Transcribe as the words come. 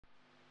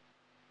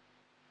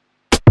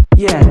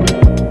bien.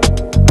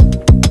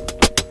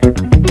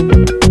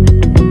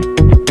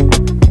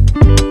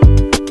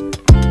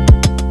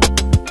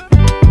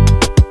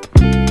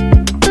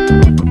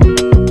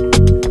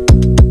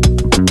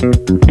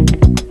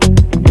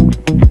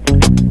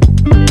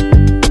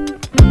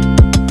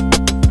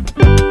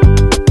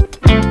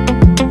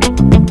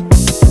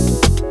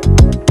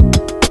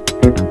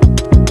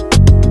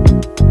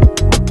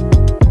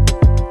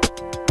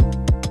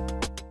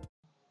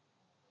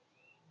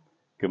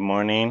 Good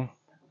morning.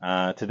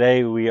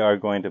 Today we are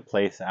going to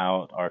place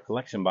out our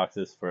collection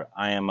boxes for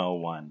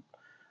IMO1.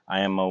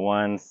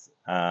 IMO1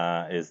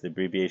 is the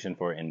abbreviation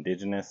for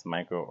Indigenous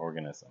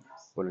Microorganisms.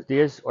 Buenos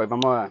días, hoy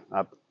vamos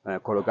a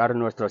colocar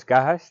nuestras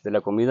cajas de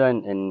la comida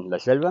en la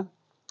selva.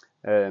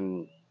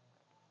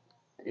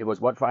 It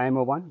was what for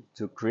IMO1?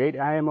 To create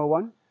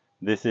IMO1?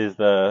 This is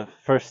the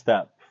first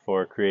step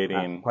for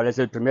creating ¿Cuál es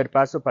el primer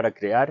paso para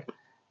crear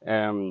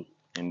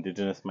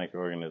indigenous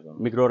microorganisms?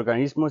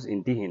 microorganismos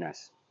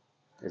indígenas?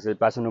 Es el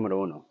paso número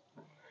 1.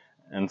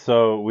 And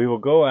so we will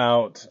go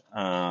out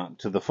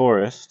to the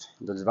forest.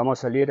 Entonces vamos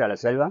a salir a la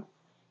selva,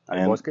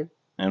 al bosque,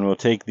 and we'll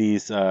take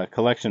these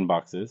collection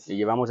boxes. y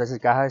llevamos esas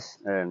cajas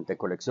de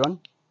colección.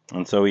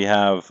 And so we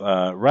have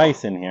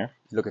rice in here.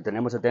 Lo que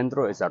tenemos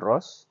adentro es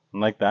arroz,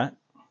 Like that.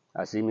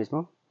 así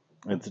mismo.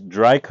 It's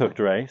dry cooked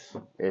rice.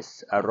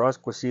 Es arroz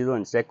cocido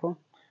en seco.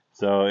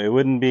 So it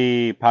wouldn't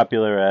be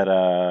popular at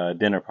a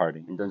dinner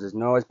party. Entonces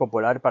no es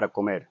popular para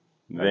comer.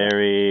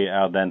 Very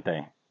al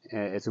dente.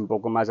 Es un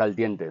poco más al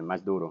diente,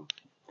 más duro.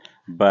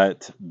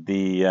 But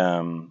the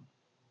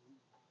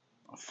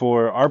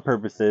for our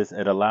purposes,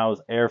 it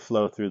allows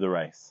airflow through the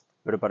rice.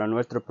 Pero para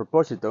nuestro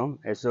propósito,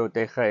 eso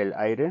deja el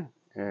aire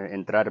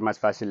entrar más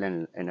fácil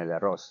en el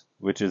arroz.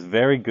 Which is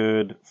very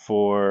good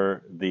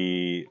for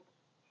the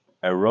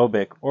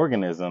aerobic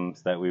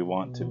organisms that we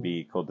want to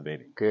be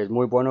cultivating. Que es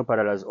muy bueno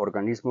para los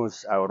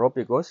organismos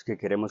aeróbicos que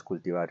queremos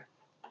cultivar.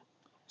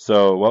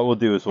 So what we'll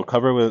do is we'll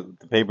cover with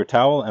the paper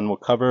towel and we'll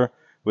cover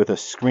with a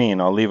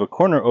screen. I'll leave a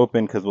corner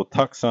open because we'll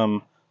tuck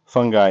some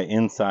fungi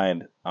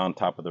inside on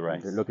top of the rice.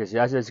 Entonces, lo que se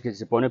hace es que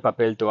se pone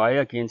papel toalla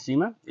aquí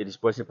encima y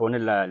después se pone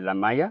la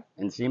malla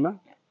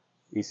encima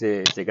y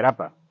se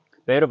grapa.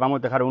 Pero vamos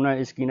a dejar una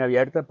esquina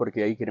abierta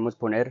porque ahí queremos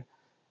poner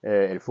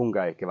el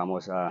fungi que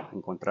vamos a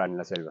encontrar en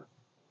la selva.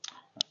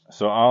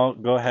 So I'll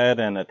go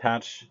ahead and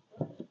attach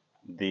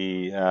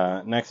the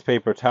next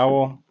paper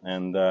towel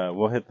and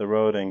we'll hit the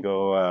road and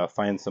go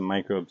find some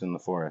microbes in the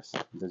forest.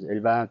 Entonces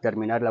él va a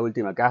terminar la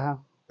última caja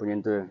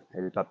poniendo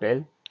el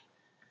papel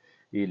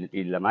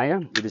y la malla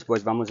y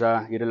después vamos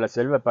a ir a la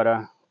selva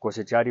para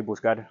cosechar y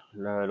buscar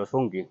los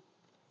fungi.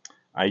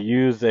 I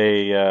use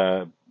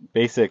a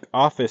basic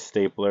office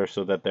stapler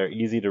so that they're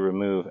easy to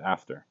remove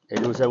after.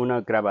 Él usa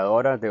una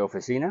grabadora de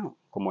oficina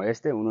como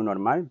uno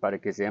normal, para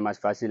que sea más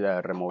fácil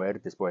a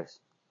remover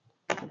después.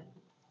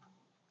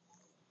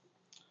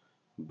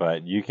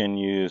 But you can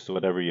use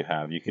whatever you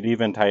have. You could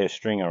even tie a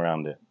string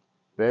around it.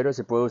 Pero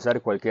se puede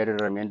usar cualquier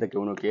herramienta que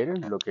uno quiera,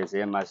 lo que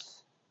sea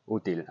más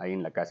útil ahí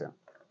en la casa.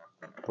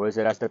 Puede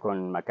ser hasta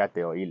con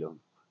macate o hilo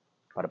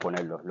para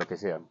ponerlo, lo que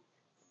sea.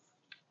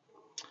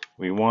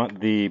 We want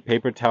the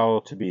paper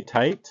towel to be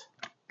tight.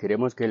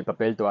 Queremos que el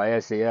papel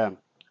toalla sea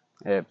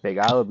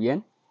pegado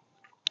bien.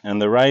 And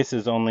the rice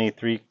is only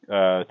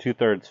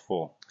 2/3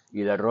 full.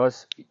 Y el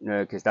arroz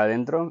que está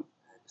adentro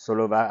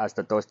solo va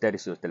hasta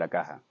 2/3 de la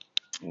caja.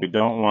 We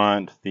don't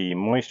want the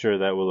moisture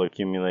that will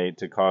accumulate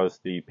to cause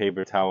the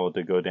paper towel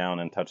to go down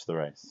and touch the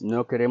rice.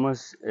 No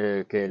queremos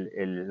que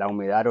la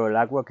humedad o el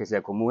agua que se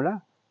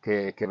acumula,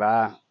 que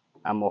va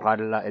a mojar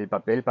el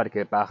papel para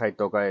que baja y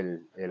toca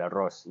el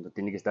arroz. Entonces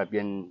tiene que estar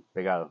bien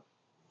pegado.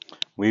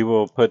 We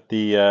will put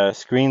the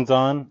screens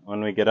on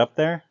when we get up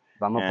there.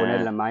 Vamos a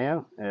poner la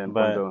malla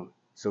cuando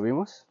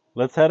subimos.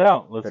 Let's head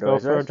out. Let's Pero go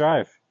for a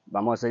drive.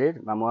 Vamos a salir,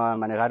 vamos a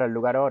manejar al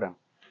lugar ahora.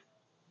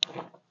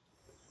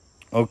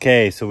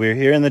 Okay, so we're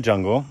here in the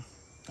jungle,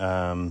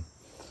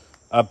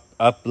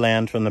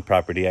 upland from the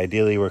property.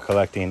 Ideally, we're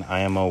collecting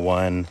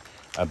IMO1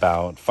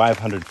 about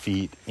 500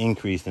 feet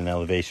increase in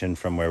elevation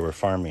from where we're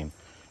farming.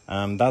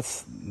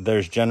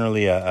 There's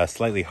generally a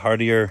slightly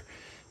hardier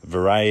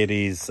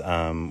varieties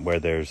where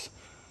there's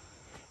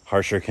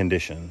harsher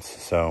conditions.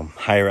 So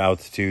higher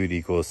altitude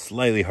equals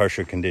slightly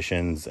harsher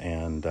conditions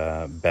and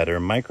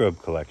better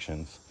microbe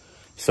collections.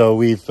 So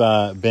we've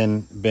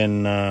been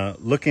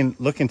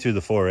looking through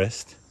the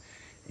forest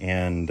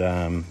and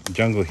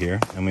jungle here,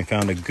 and we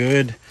found a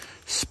good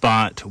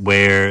spot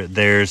where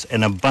there's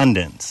an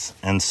abundance.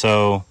 And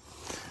so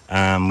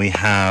we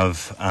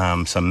have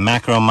some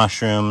macro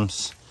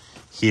mushrooms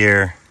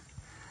here,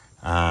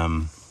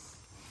 and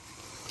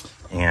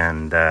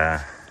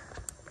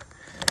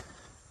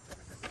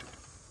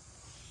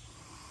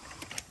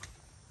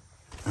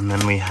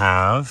then we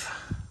have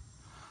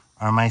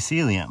our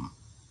mycelium,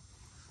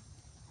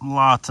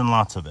 lots and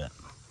lots of it.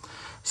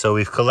 So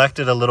we've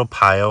collected a little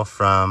pile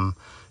from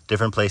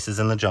different places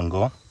in the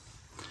jungle,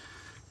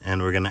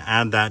 and we're going to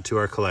add that to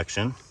our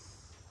collection,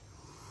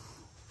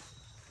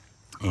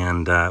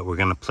 and we're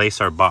going to place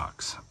our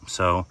box.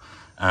 So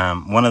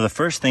One of the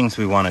first things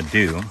we want to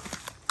do,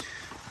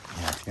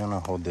 if you want to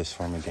hold this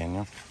for me,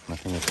 Daniel, I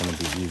think it's going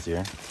to be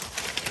easier.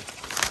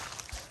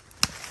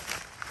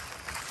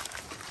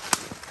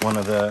 One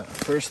of the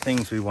first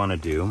things we want to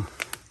do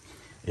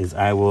is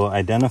I will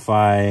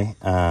identify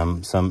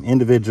some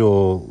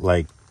individual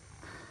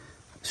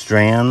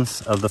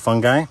strands of the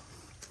fungi,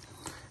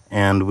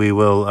 and we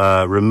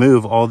will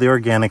remove all the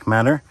organic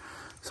matter,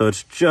 so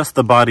it's just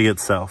the body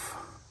itself.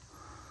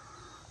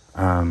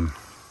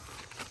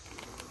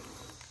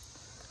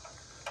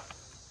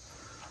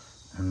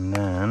 And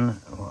then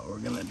what we're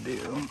gonna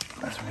do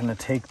is we're gonna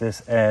take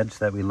this edge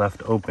that we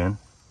left open,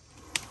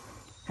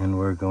 and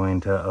we're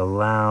going to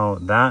allow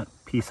that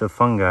piece of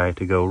fungi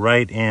to go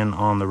right in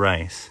on the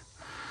rice,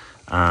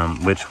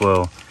 which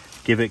will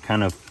give it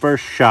kind of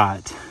first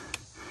shot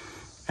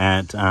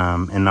at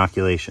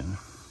inoculation.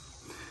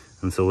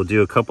 And so we'll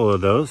do a couple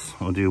of those.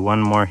 We'll do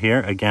one more here.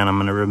 Again, I'm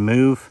going to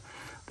remove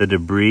the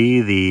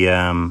debris, the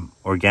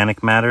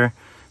organic matter,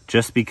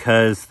 just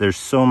because there's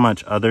so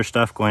much other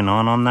stuff going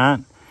on that,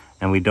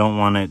 and we don't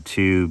want it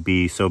to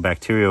be so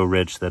bacterial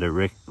rich that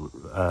it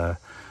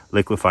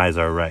liquefies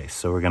our rice.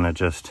 So we're going to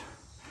just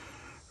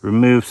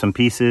remove some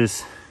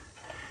pieces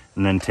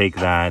and then take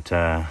that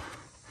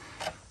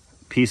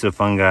piece of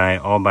fungi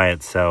all by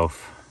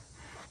itself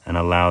and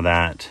allow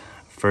that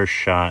first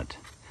shot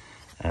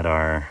at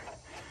our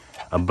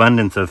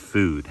abundance of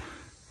food.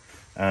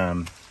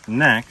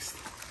 Next,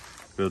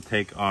 we'll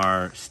take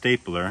our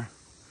stapler,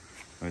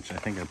 which I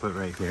think I put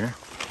right here,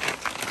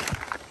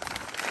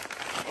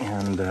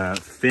 and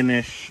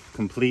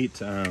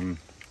complete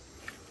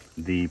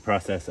the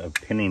process of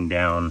pinning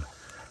down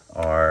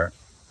our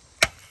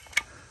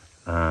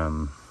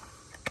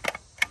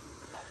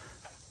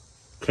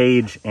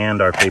cage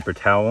and our paper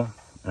towel.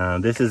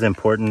 This is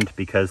important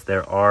because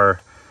there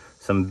are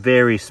some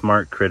very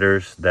smart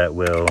critters that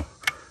will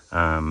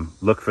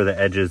look for the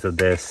edges of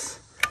this,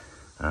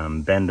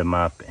 bend them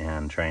up,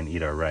 and try and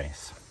eat our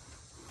rice.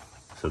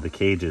 So the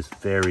cage is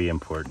very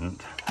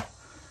important,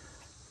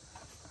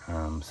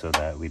 so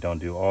that we don't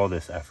do all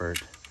this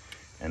effort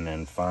and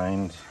then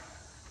find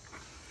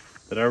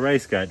that our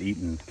rice got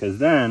eaten. Because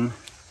then,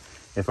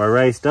 if our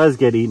rice does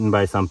get eaten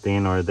by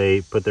something or they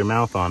put their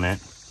mouth on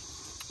it,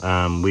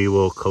 we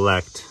will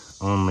collect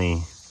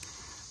only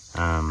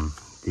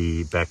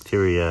the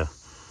bacteria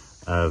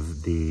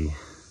of the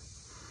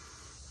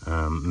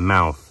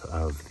mouth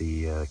of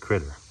the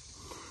critter.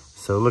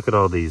 So look at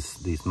all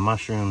these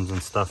mushrooms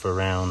and stuff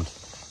around.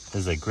 This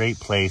is a great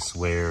place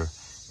where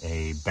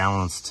a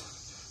balanced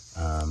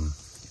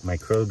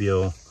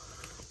microbial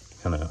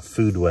kind of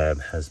food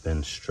web has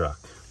been struck.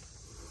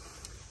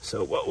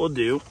 So what we'll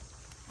do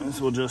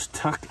is we'll just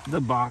tuck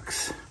the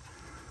box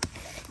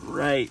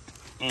right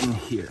in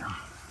here,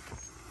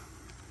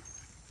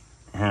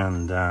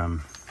 and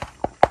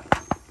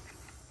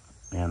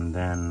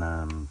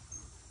then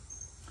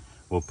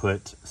we'll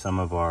put some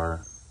of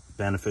our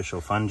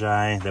beneficial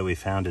fungi that we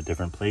found at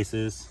different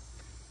places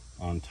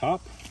on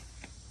top.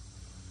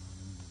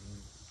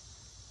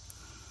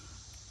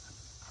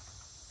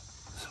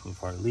 Some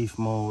of our leaf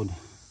mold,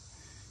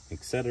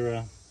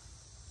 etc.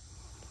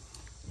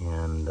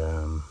 And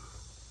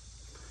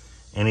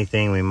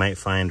anything we might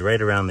find right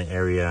around the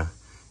area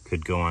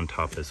could go on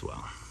top as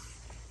well.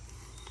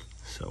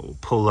 So we'll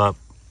pull up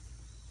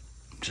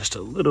just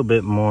a little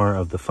bit more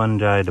of the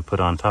fungi to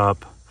put on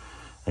top.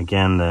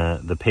 Again,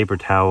 the paper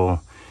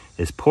towel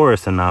is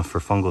porous enough for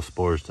fungal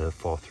spores to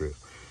fall through.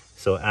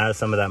 So as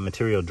some of that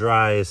material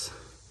dries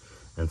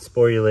and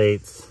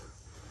sporulates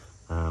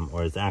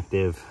or is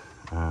active,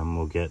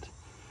 we'll get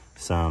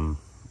some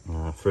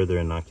further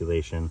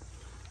inoculation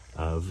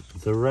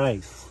of the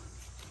rice.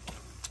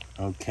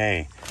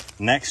 Okay,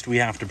 next we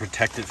have to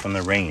protect it from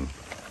the rain.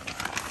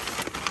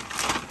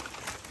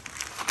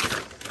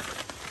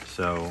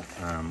 So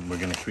we're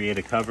going to create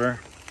a cover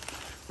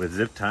with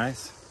zip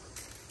ties.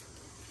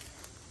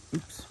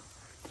 Oops.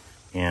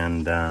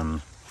 And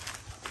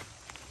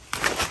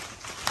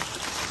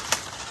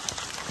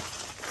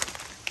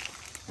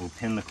we'll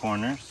pin the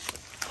corners.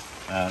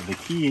 The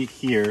key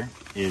here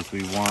is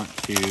we want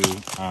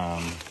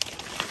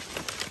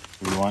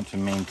to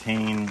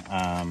maintain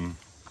un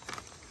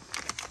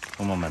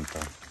momento.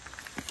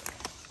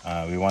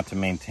 We want to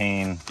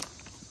maintain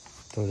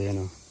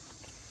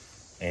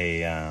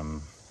a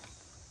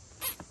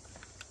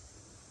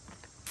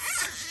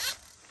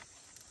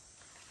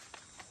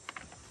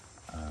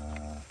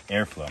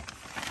airflow.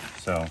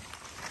 So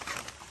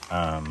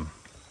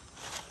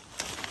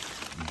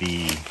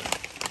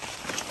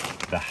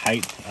the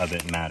height of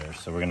it matters.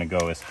 So we're going to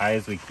go as high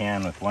as we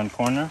can with one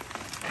corner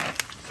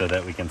so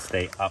that we can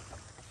stay up.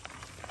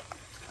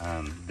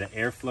 The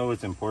airflow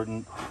is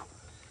important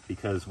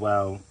because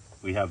while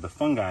we have the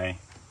fungi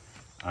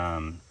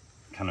kind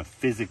of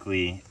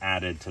physically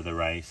added to the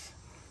rice,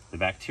 the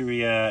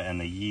bacteria and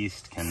the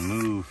yeast can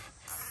move,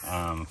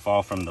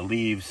 fall from the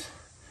leaves,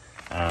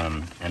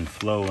 and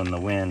flow in the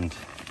wind,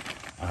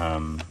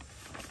 and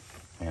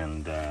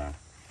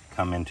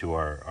come into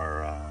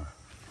our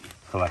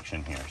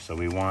collection here. So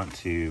we want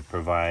to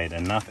provide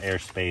enough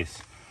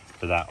airspace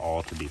for that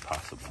all to be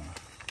possible.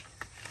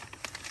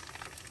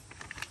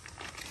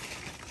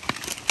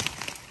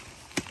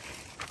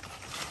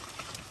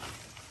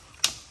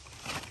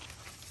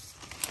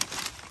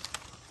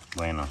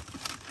 Bueno.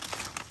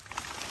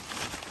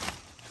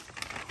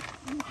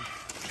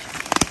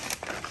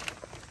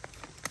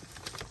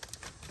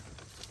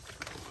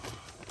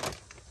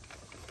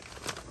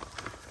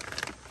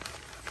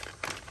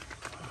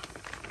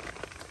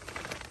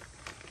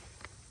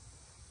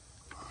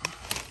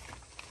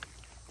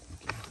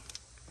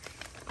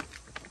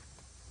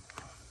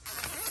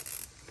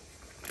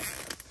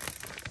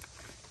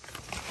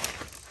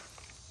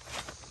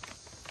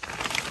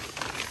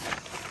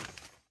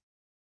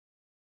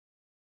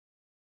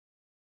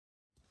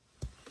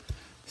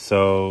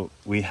 So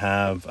we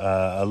have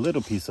a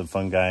little piece of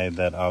fungi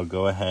that I'll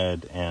go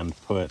ahead and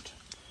put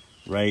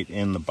right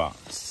in the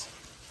box.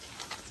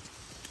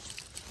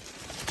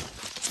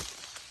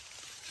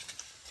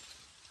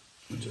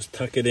 Just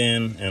tuck it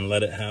in and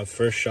let it have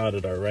first shot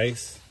at our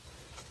rice.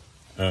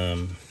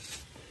 Often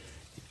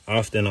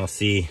I'll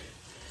see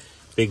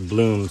big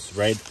blooms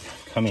right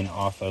coming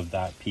off of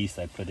that piece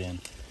I put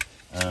in.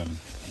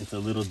 It's a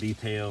little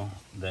detail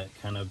that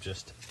kind of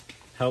just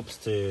helps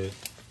to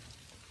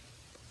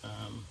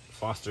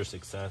foster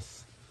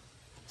success,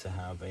 to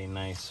have a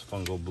nice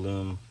fungal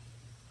bloom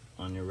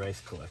on your rice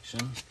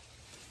collection.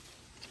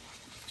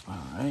 All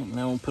right,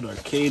 now we'll put our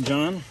cage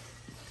on,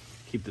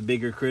 keep the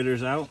bigger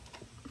critters out.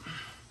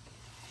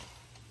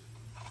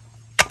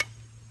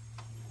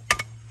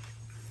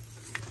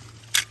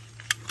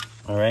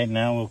 All right,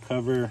 now we'll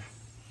cover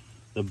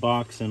the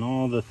box and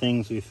all the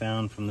things we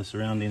found from the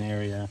surrounding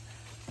area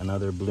and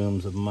other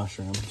blooms of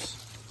mushrooms,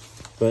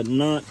 but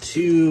not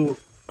too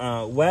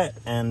wet,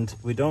 and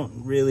we don't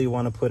really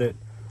want to put it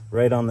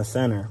right on the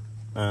center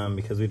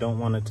because we don't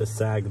want it to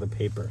sag the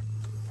paper.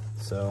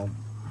 So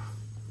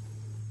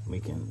we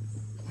can,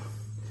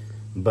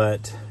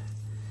 but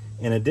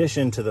in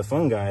addition to the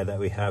fungi that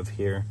we have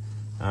here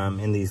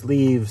in these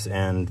leaves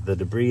and the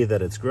debris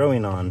that it's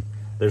growing on,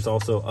 there's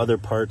also other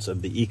parts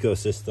of the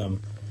ecosystem.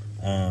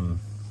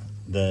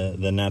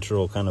 The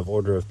natural kind of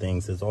order of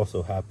things is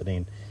also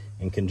happening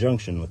in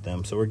conjunction with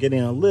them. So we're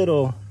getting a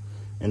little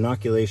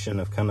inoculation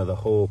of kind of the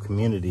whole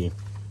community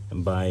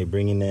by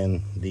bringing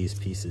in these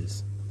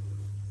pieces.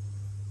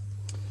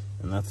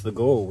 And that's the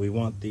goal. We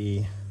want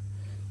the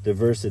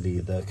diversity,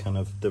 the kind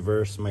of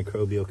diverse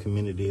microbial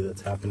community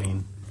that's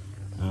happening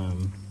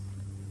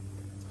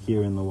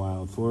here in the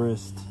wild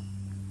forest,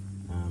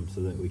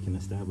 so that we can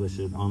establish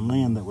it on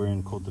land that we're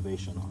in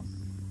cultivation on,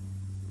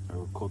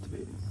 or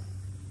cultivating.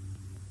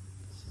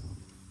 So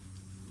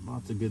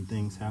lots of good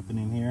things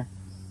happening here,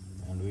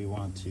 and we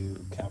want to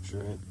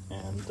capture it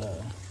and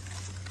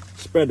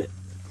spread it.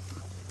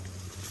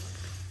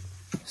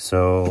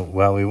 So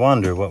while we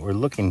wander, what we're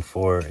looking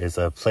for is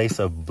a place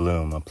of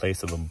bloom, a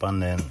place of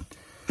abundant,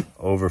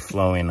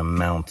 overflowing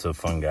amounts of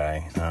fungi.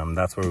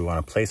 That's where we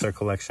want to place our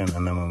collection,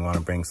 and then we want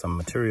to bring some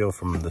material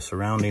from the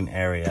surrounding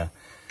area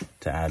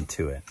to add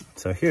to it.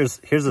 So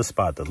here's a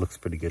spot that looks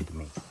pretty good to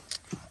me.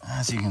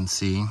 As you can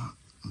see,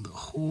 the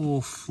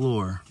whole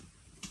floor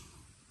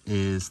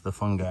is the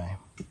fungi.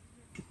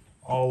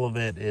 All of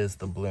it is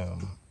the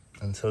bloom.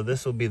 And so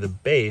this will be the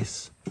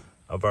base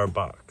of our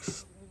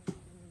box.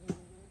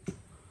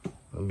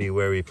 It'll be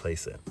where we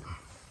place it.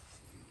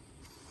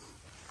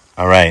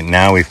 All right,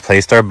 now we've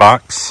placed our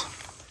box.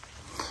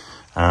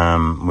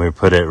 We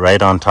put it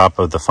right on top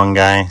of the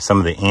fungi. Some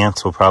of the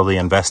ants will probably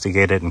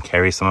investigate it and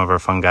carry some of our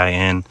fungi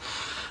in.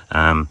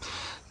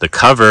 The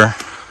cover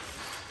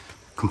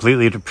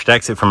completely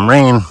protects it from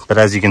rain, but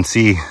as you can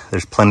see,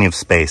 there's plenty of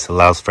space,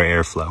 allows for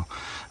airflow.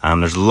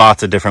 There's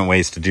lots of different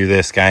ways to do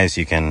this, guys.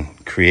 You can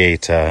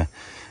create a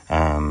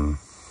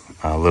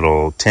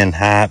little tin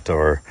hat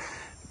or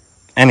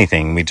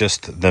anything.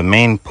 The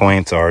main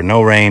points are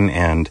no rain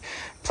and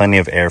plenty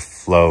of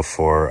airflow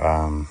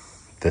for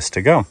this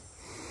to go.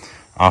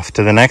 Off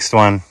to the next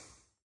one.